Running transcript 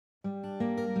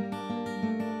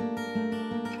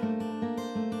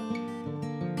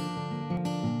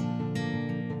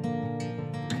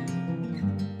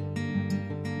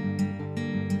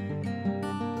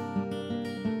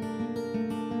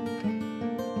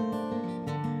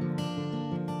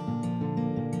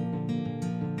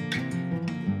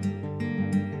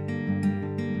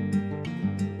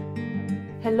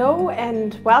Hello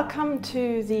and welcome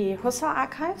to the Husserl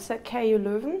Archives at KU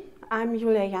Leuven. I'm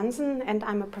Julia Jansen and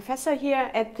I'm a professor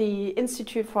here at the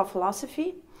Institute for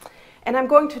Philosophy. And I'm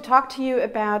going to talk to you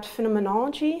about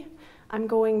phenomenology. I'm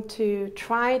going to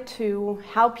try to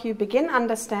help you begin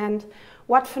understand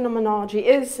what phenomenology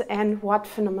is and what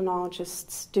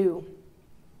phenomenologists do.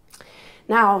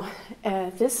 Now,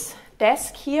 this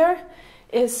desk here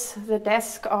is the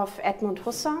desk of Edmund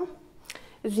Husserl,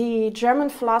 the German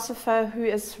philosopher who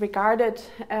is regarded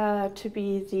to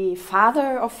be the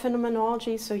father of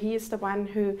phenomenology. So he is the one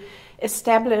who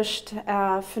established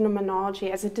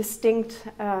phenomenology as a distinct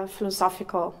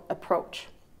philosophical approach.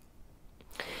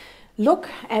 Look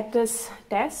at this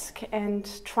desk and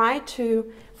try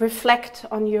to reflect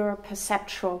on your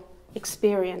perceptual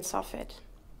experience of it.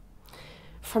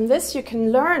 From this you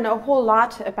can learn a whole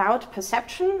lot about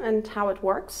perception and how it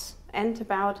works, and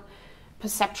about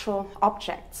perceptual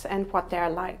objects and what they're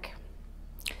like.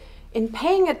 In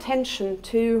paying attention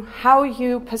to how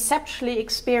you perceptually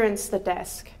experience the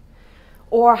desk,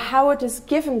 or how it is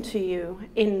given to you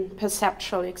in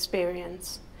perceptual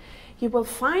experience, you will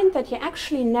find that you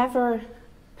actually never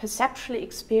perceptually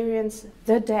experience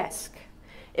the desk.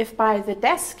 If by the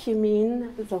desk you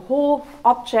mean the whole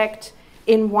object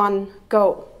in one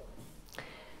go.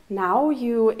 Now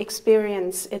you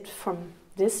experience it from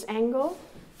this angle,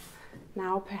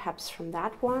 now perhaps from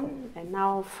that one, and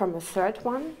now from a third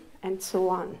one, and so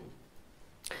on.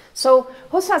 So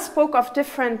Husserl spoke of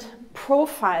different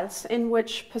profiles in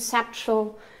which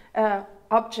perceptual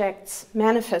objects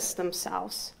manifest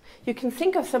themselves. You can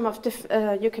think of them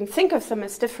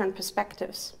as different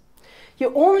perspectives.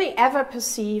 You only ever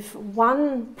perceive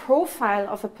one profile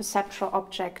of a perceptual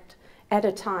object at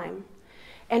a time.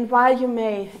 And while you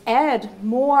may add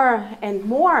more and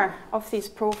more of these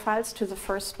profiles to the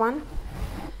first one,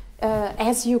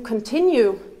 as you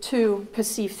continue to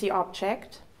perceive the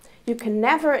object, you can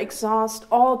never exhaust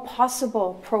all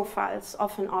possible profiles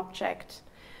of an object.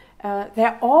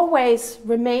 There always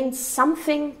remains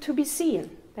something to be seen.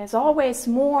 There's always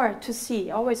more to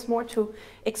see, always more to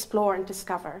explore and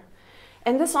discover.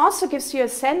 And this also gives you a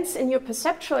sense in your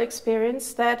perceptual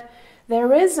experience that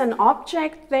there is an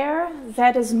object there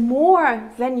that is more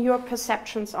than your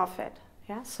perceptions of it.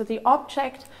 Yeah? So the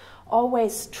object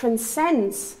always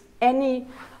transcends any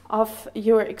of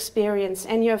your experience,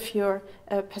 any of your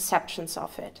perceptions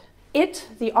of it. It,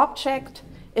 the object,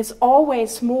 is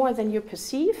always more than you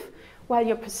perceive, while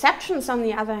your perceptions, on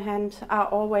the other hand, are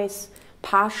always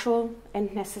partial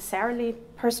and necessarily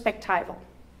perspectival.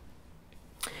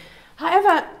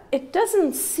 However, it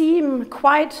doesn't seem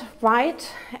quite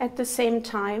right at the same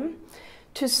time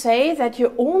to say that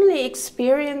you only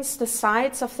experience the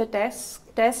sides of the desk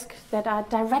that are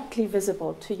directly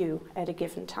visible to you at a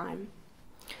given time.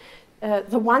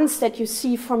 The ones that you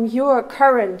see from your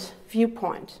current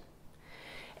viewpoint.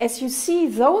 As you see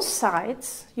those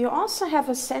sides, you also have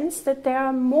a sense that there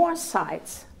are more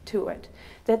sides to it.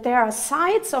 That there are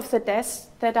sides of the desk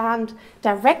that aren't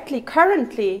directly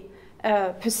currently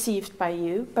perceived by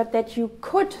you, but that you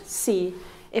could see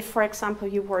if, for example,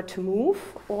 you were to move,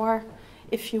 or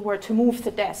if you were to move the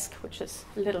desk, which is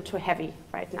a little too heavy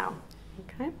right now.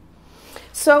 Okay?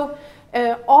 So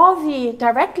all the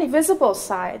directly visible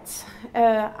sides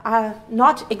are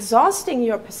not exhausting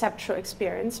your perceptual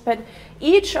experience, but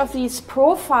each of these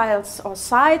profiles or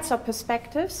sides or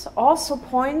perspectives also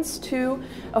points to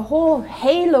a whole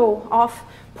halo of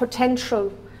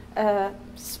potentially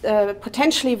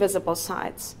visible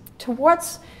sides,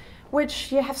 towards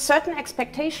which you have certain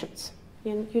expectations.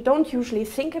 You don't usually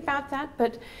think about that,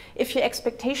 but if your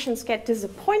expectations get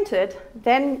disappointed,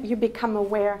 then you become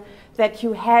aware that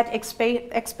you had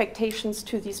expectations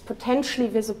to these potentially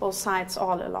visible sides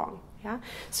all along. Yeah?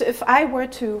 So if I were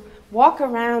to walk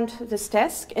around this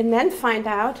desk and then find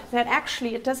out that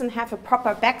actually it doesn't have a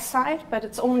proper backside, but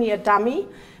it's only a dummy,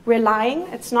 we're lying,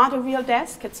 it's not a real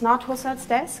desk, it's not Husserl's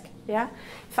desk. Yeah?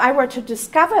 If I were to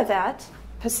discover that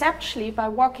perceptually by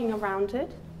walking around it,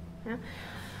 yeah,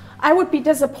 I would be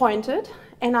disappointed,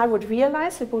 and I would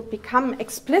realize, it would become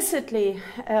explicitly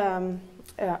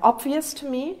obvious to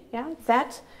me, yeah,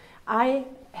 that I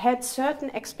had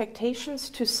certain expectations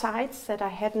to sides that I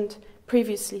hadn't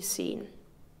previously seen.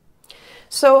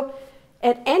 So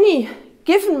at any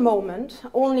given moment,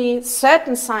 only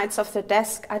certain sides of the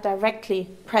desk are directly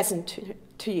present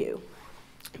to you.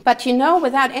 But you know,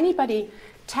 without anybody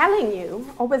telling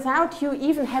you, or without you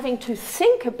even having to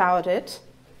think about it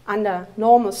under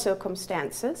normal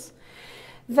circumstances,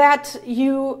 that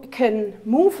you can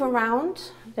move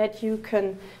around, that you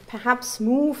can perhaps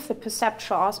move the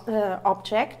perceptual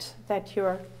object that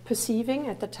you're perceiving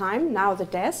at the time, now the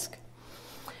desk,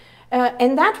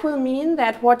 And that will mean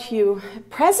that what you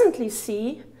presently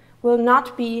see will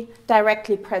not be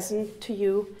directly present to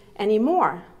you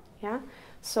anymore. Yeah?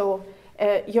 So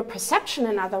your perception,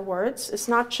 in other words, is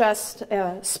not just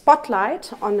a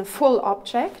spotlight on a full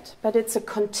object, but it's a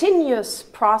continuous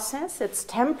process. It's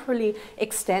temporally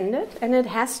extended, and it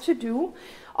has to do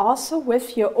also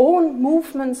with your own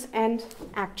movements and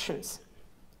actions.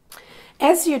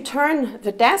 As you turn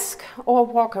the desk or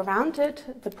walk around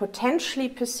it, the potentially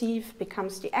perceived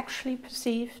becomes the actually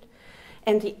perceived,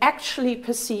 and the actually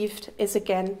perceived is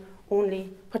again only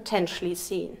potentially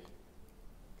seen.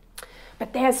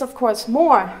 But there's of course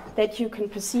more that you can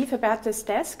perceive about this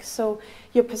desk, so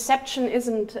your perception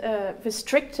isn't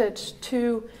restricted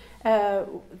to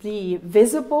the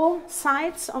visible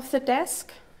sides of the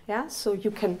desk. Yeah? So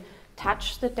you can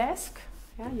touch the desk,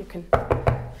 yeah? You can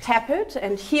tap it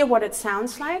and hear what it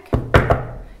sounds like.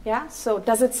 Yeah? So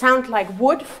does it sound like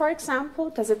wood, for example?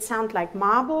 Does it sound like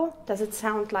marble? Does it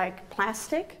sound like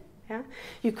plastic? Yeah?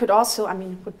 You could also, I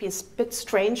mean, it would be a bit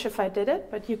strange if I did it,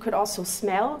 but you could also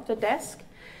smell the desk.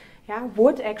 Yeah?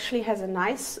 Wood actually has a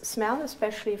nice smell,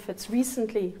 especially if it's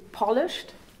recently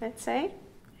polished, let's say.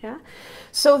 Yeah?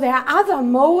 So there are other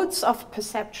modes of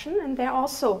perception, and they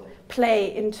also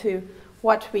play into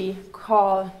what we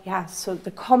call, yeah, so the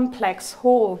complex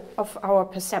whole of our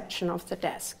perception of the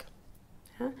desk.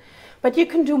 Yeah? But you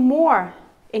can do more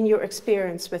in your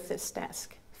experience with this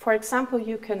desk. For example,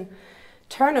 you can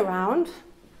turn around,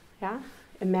 yeah,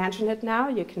 imagine it now,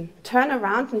 you can turn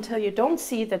around until you don't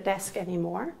see the desk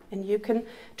anymore, and you can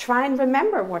try and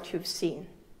remember what you've seen.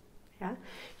 Yeah?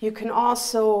 You can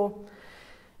also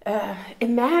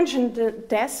imagine the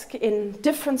desk in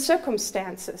different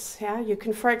circumstances. Yeah? You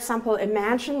can, for example,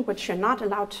 imagine, which you're not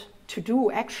allowed to do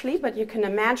actually, but you can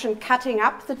imagine cutting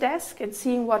up the desk and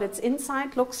seeing what its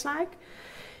inside looks like.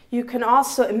 You can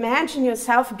also imagine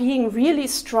yourself being really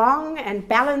strong and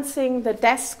balancing the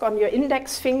desk on your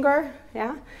index finger,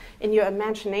 yeah, in your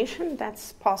imagination.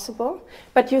 That's possible.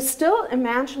 But you're still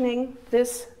imagining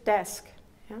this desk.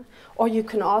 Yeah? Or you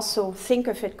can also think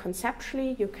of it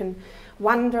conceptually. You can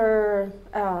wonder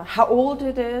how old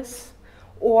it is,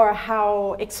 or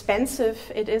how expensive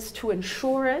it is to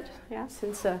insure it, yeah?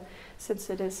 Since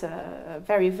it is a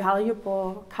very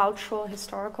valuable cultural,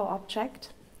 historical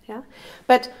object. Yeah?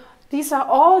 But these are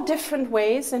all different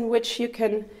ways in which you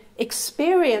can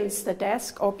experience the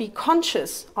desk or be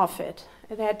conscious of it.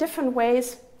 There are different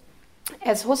ways,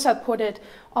 as Husserl put it,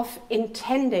 of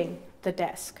intending the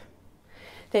desk.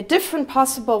 There are different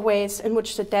possible ways in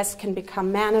which the desk can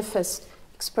become manifest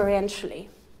experientially.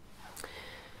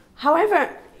 However,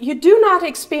 you do not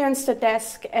experience the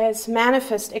desk as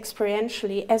manifest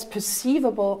experientially, as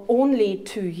perceivable only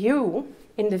to you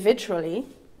individually.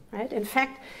 Right? In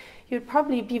fact, you'd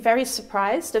probably be very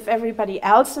surprised if everybody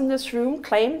else in this room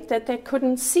claimed that they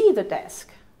couldn't see the desk.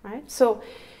 Right? So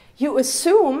you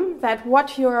assume that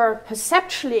what you're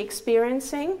perceptually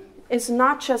experiencing is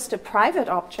not just a private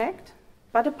object,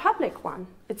 but a public one.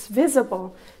 It's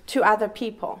visible to other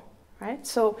people. Right?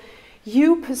 So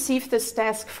you perceive this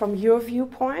desk from your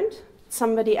viewpoint,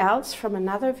 somebody else from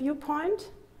another viewpoint.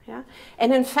 Yeah?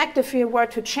 And in fact, if you were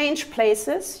to change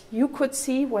places, you could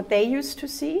see what they used to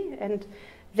see, and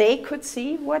they could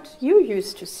see what you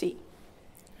used to see.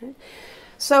 Right?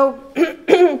 So,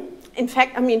 in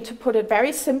fact, I mean, to put it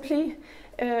very simply,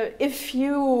 if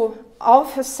you all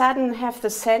of a sudden have the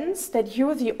sense that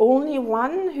you're the only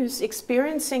one who's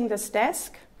experiencing this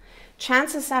desk,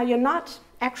 chances are you're not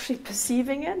actually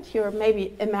perceiving it, you're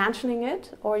maybe imagining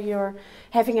it, or you're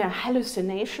having a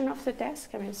hallucination of the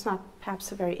desk. I mean, it's not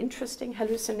perhaps a very interesting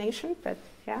hallucination, but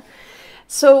yeah.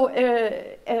 So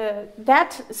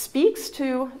that speaks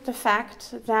to the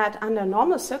fact that under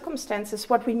normal circumstances,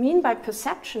 what we mean by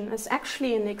perception is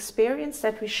actually an experience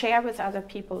that we share with other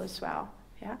people as well.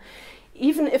 Yeah?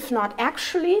 Even if not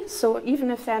actually, so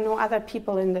even if there are no other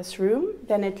people in this room,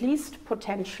 then at least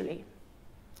potentially.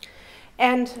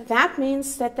 And that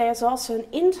means that there's also an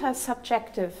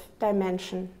intersubjective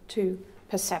dimension to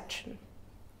perception.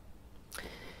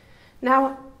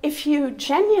 Now, if you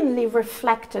genuinely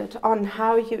reflected on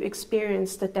how you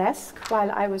experienced the desk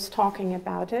while I was talking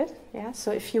about it, yeah,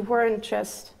 so if you weren't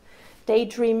just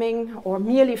daydreaming or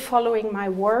merely following my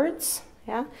words,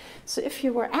 yeah, so if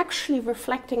you were actually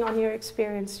reflecting on your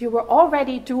experience, you were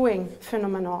already doing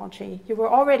phenomenology. You were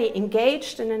already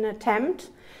engaged in an attempt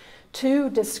to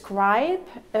describe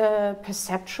a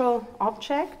perceptual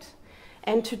object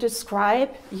and to describe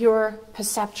your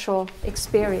perceptual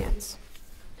experience.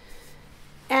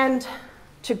 And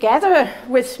together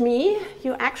with me,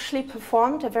 you actually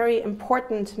performed a very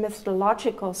important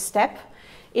methodological step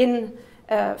in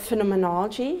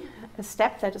phenomenology. a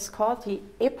step that is called the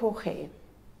epoche.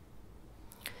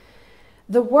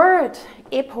 The word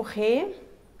epoche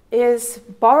is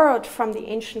borrowed from the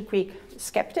ancient Greek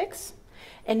skeptics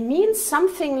and means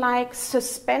something like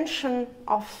suspension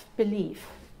of belief.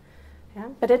 Yeah?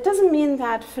 But it doesn't mean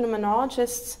that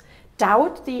phenomenologists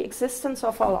doubt the existence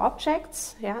of all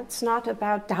objects. Yeah? It's not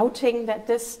about doubting that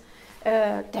this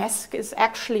desk is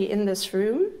actually in this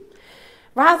room.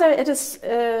 Rather, it is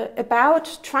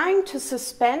about trying to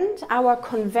suspend our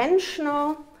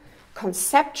conventional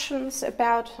conceptions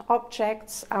about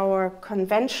objects, our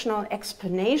conventional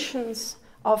explanations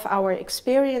of our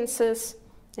experiences,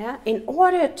 yeah, in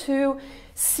order to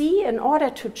see, in order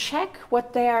to check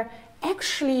what they're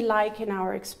actually like in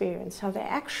our experience, how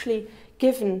they're actually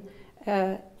given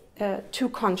to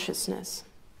consciousness.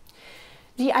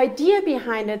 The idea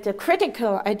behind it, the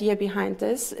critical idea behind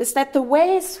this, is that the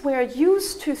ways we're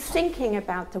used to thinking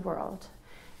about the world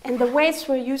and the ways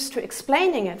we're used to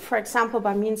explaining it, for example,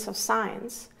 by means of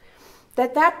science,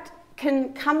 that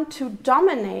can come to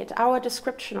dominate our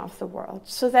description of the world,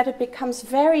 so that it becomes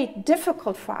very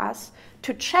difficult for us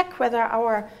to check whether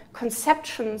our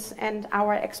conceptions and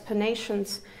our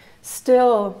explanations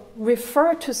still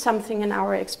refer to something in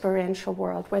our experiential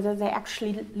world, whether they're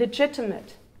actually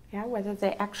legitimate, yeah, whether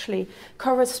they actually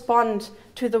correspond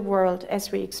to the world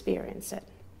as we experience it.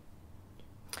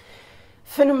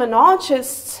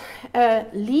 Phenomenologists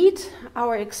lead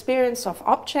our experience of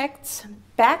objects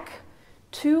back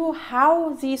to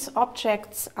how these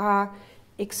objects are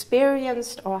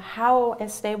experienced, or how,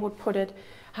 as they would put it,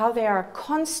 how they are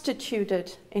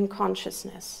constituted in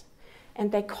consciousness.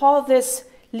 And they call this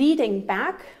leading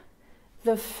back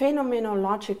the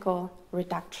phenomenological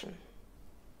reduction.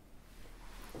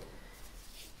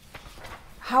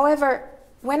 However,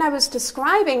 when I was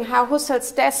describing how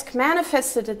Husserl's desk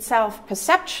manifested itself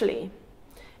perceptually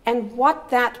and what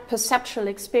that perceptual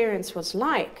experience was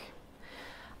like,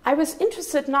 I was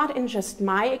interested not in just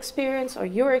my experience or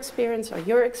your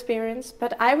experience,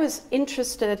 but I was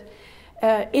interested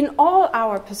in all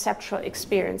our perceptual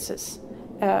experiences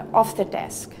of the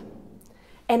desk,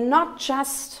 and not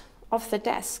just of the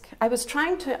desk. I was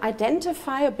trying to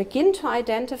identify, or begin to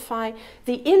identify,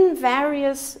 the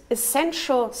various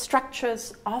essential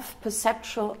structures of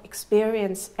perceptual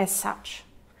experience as such.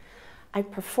 I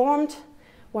performed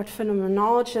what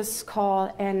phenomenologists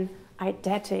call an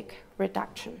eidetic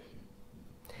reduction.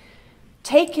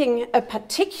 Taking a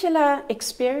particular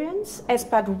experience as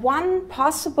but one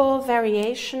possible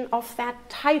variation of that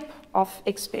type of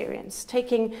experience.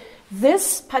 Taking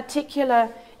this particular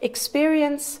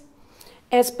experience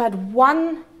as but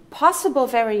one possible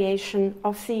variation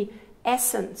of the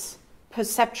essence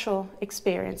perceptual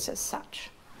experience as such.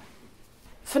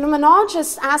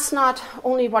 Phenomenologists ask not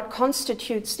only what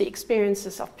constitutes the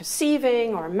experiences of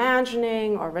perceiving or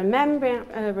imagining or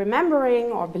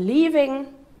remembering or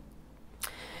believing,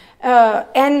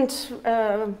 and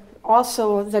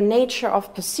also the nature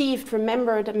of perceived,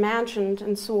 remembered, imagined,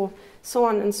 and so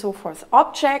on and so forth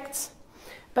objects,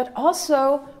 but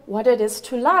also what it is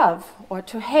to love or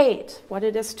to hate, what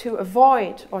it is to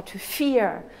avoid or to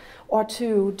fear, or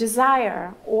to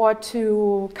desire, or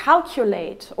to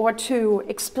calculate, or to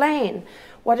explain,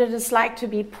 what it is like to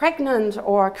be pregnant,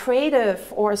 or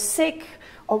creative, or sick,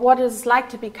 or what it is like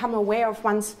to become aware of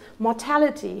one's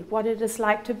mortality, what it is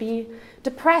like to be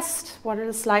depressed, what it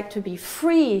is like to be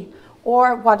free,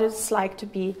 or what it is like to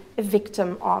be a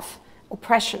victim of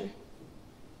oppression.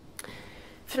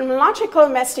 Phenomenological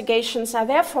investigations are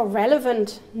therefore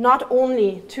relevant not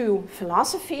only to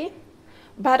philosophy,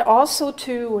 but also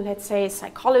to, let's say,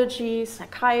 psychology,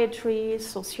 psychiatry,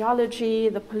 sociology,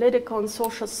 the political and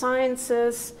social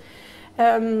sciences,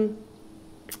 and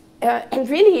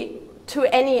really to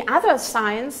any other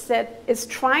science that is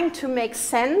trying to make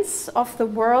sense of the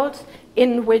world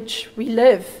in which we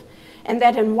live, and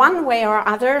that in one way or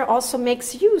other also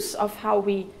makes use of how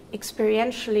we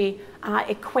experientially are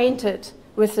acquainted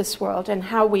with this world and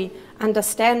how we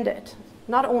understand it,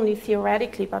 not only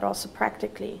theoretically but also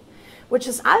practically, which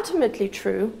is ultimately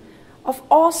true of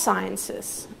all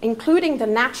sciences, including the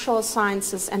natural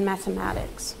sciences and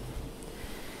mathematics.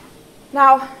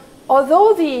 Now,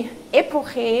 although the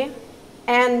epoche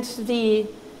and the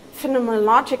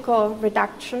phenomenological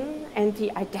reduction and the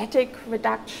eidetic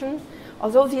reduction,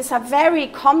 although these are very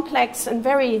complex and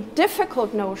very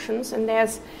difficult notions, and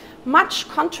there's much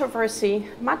controversy,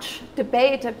 much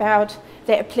debate about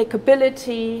their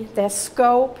applicability, their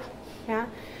scope, yeah?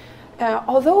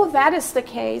 Although that is the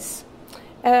case,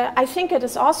 I think it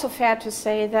is also fair to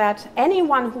say that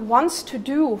anyone who wants to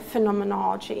do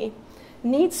phenomenology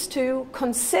needs to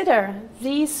consider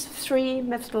these three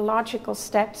methodological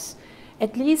steps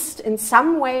at least in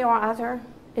some way or other,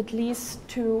 at least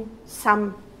to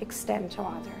some extent or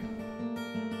other.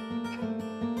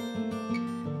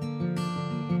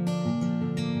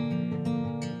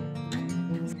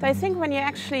 So I think when you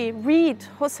actually read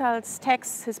Husserl's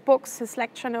texts, his books, his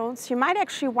lecture notes, you might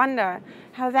actually wonder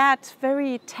how that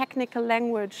very technical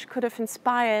language could have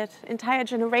inspired entire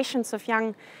generations of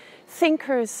young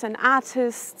thinkers and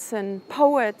artists and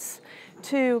poets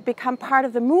to become part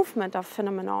of the movement of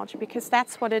phenomenology, because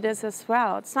that's what it is as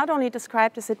well. It's not only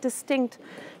described as a distinct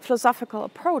philosophical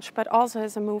approach, but also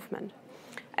as a movement.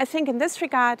 I think in this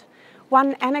regard,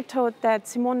 one anecdote that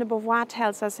Simone de Beauvoir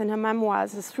tells us in her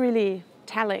memoirs is really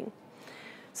telling.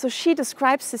 So she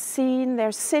describes the scene.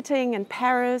 They're sitting in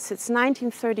Paris, it's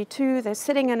 1932, they're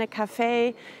sitting in a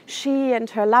cafe, she and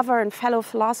her lover and fellow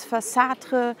philosopher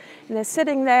Sartre, and they're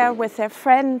sitting there with their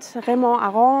friend Raymond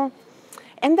Aron,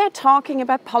 and they're talking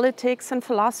about politics and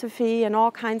philosophy and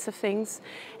all kinds of things.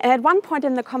 And at one point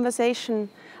in the conversation,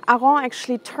 Aron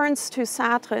actually turns to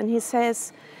Sartre and he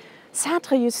says,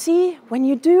 Sartre, you see, when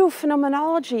you do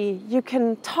phenomenology, you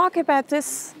can talk about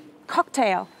this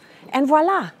cocktail, and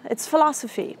voila, it's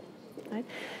philosophy. Right?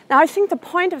 Now, I think the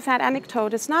point of that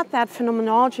anecdote is not that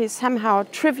phenomenology is somehow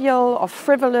trivial or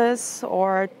frivolous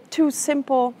or too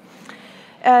simple.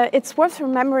 It's worth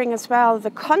remembering as well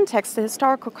the context, the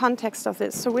historical context of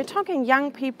this. So we're talking young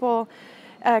people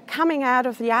coming out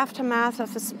of the aftermath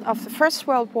of the First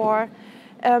World War,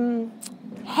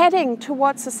 heading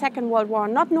towards the Second World War,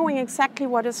 not knowing exactly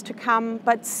what is to come,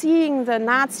 but seeing the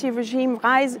Nazi regime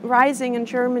rising in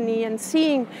Germany and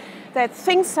seeing that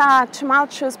things are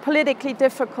tumultuous, politically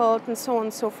difficult, and so on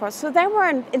and so forth. So they were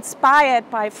inspired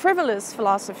by frivolous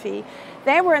philosophy.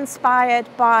 They were inspired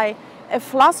by a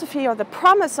philosophy, or the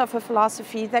promise of a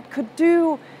philosophy that could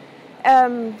do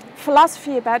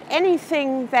philosophy about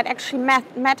anything that actually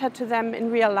mattered to them in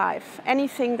real life,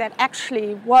 anything that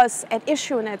actually was at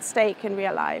issue and at stake in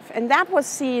real life. And that was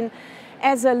seen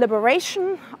as a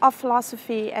liberation of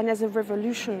philosophy and as a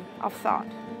revolution of thought.